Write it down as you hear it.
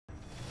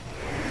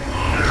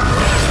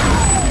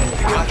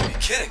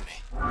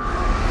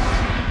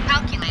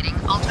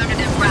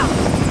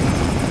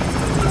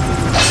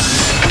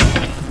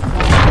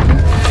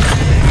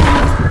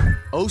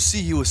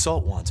OCU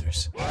assault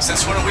wanzers.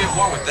 Since when are we at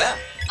war with them?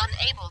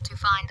 Unable to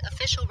find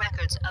official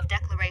records of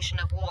declaration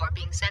of war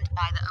being sent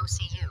by the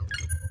OCU.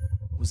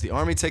 Was the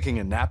army taking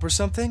a nap or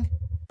something?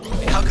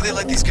 How could they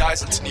let these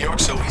guys into New York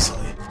so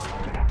easily?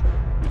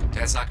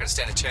 Dad's not gonna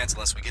stand a chance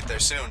unless we get there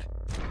soon.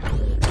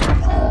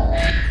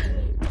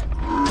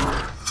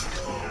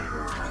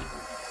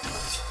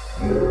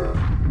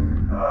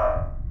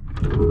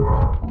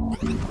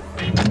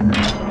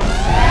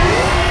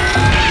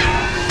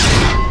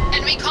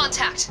 Enemy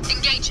contact.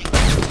 Engaging.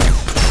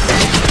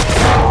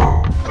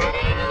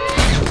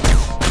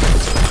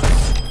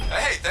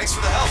 Hey, thanks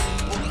for the help.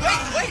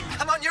 Wait,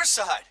 I'm on your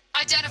side.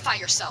 Identify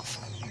yourself.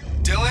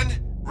 Dylan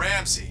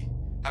Ramsey.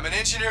 I'm an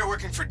engineer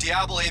working for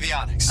Diablo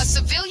Avionics. A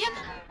civilian?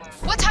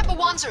 What type of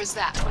Wanzer is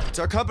that? It's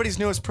our company's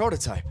newest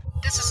prototype.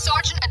 This is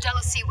Sergeant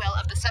Adela Sewell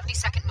of the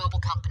 72nd Mobile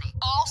Company.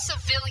 All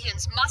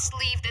civilians must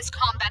leave this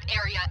combat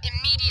area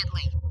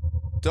immediately.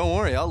 Don't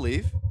worry, I'll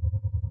leave.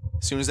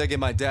 As soon as I get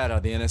my dad out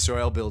of the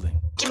NSRL building.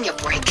 Give me a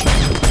break.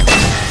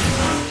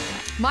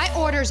 My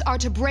orders are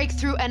to break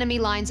through enemy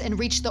lines and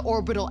reach the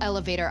orbital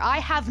elevator. I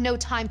have no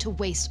time to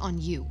waste on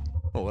you.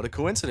 Oh, what a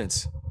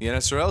coincidence. The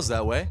NSRL's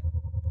that way.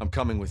 I'm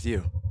coming with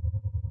you.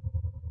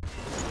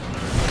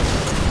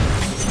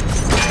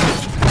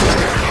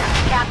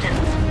 Captain,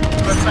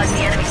 looks like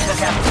the enemy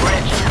took out the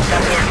bridge and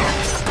got in.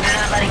 They're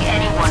not letting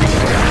anyone in.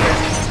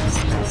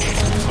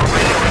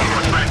 Radio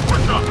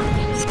reinforcement, up.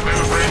 We have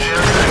a bridge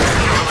area and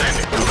secure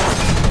landing.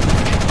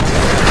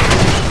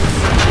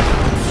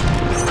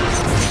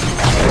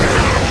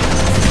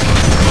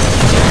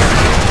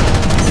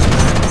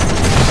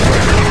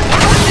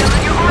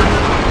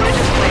 Bridge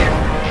is clear.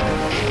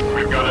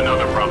 We've got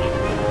another problem.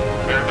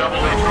 There are double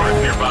A turrets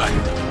nearby.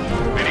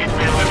 They need to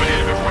be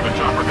eliminated before the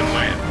chopper can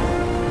land.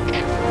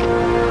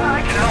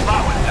 I can help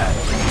out with that.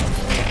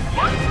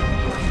 What?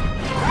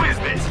 Who is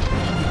this?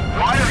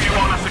 Why are you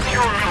on a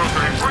secure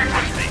military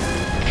frequency?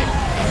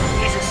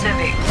 He's a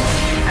civvy.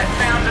 I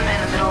found him in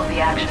the middle of the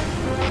action.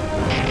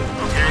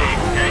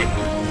 Okay.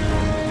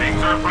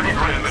 Things are pretty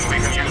grim and we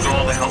can use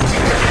all the help we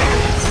can get.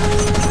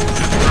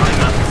 Just try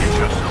not to get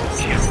yourself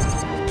killed.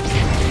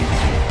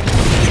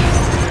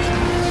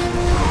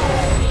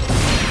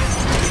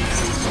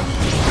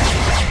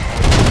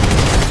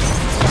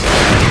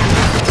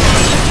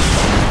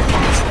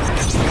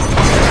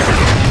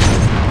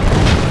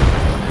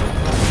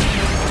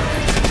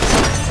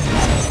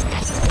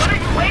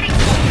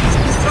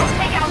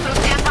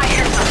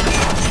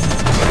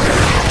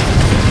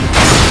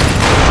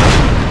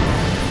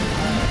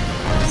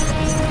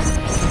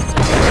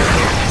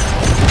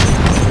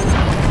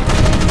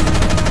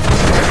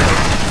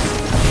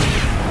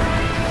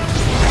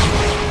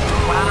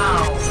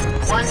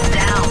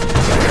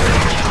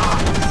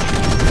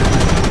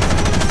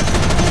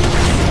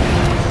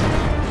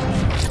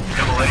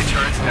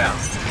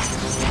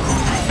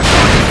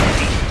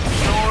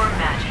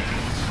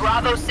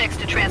 Bravo 6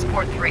 to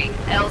Transport 3.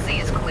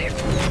 LZ is clear.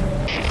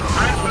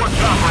 Transport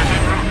chopper is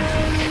en route.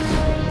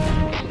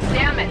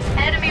 Damn it!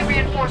 Enemy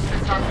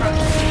reinforcements are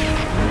approaching.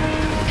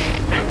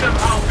 Take them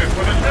out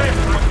before the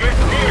transport gets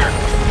near.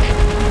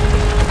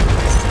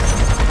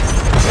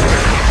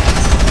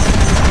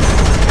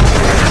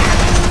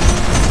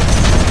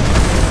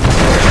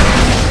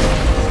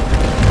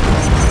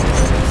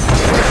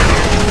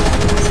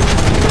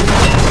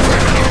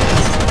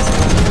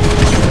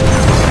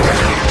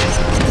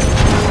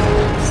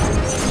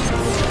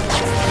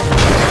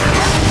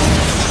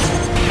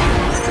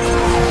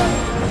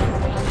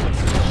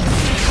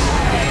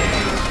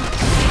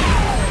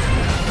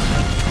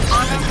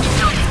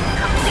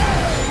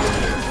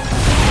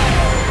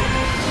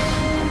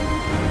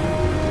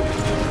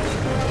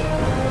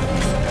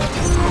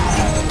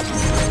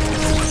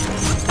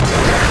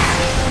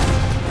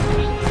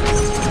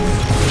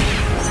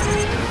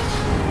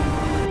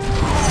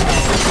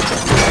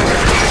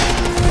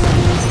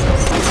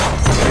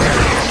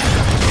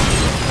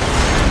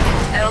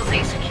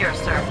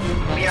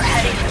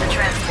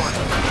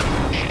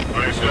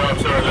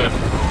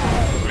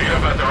 Meet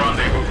up at the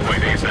rendezvous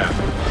point ASAP.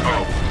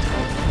 Oh,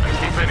 and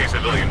keep any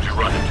civilians you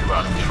run into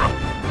out of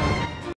trouble.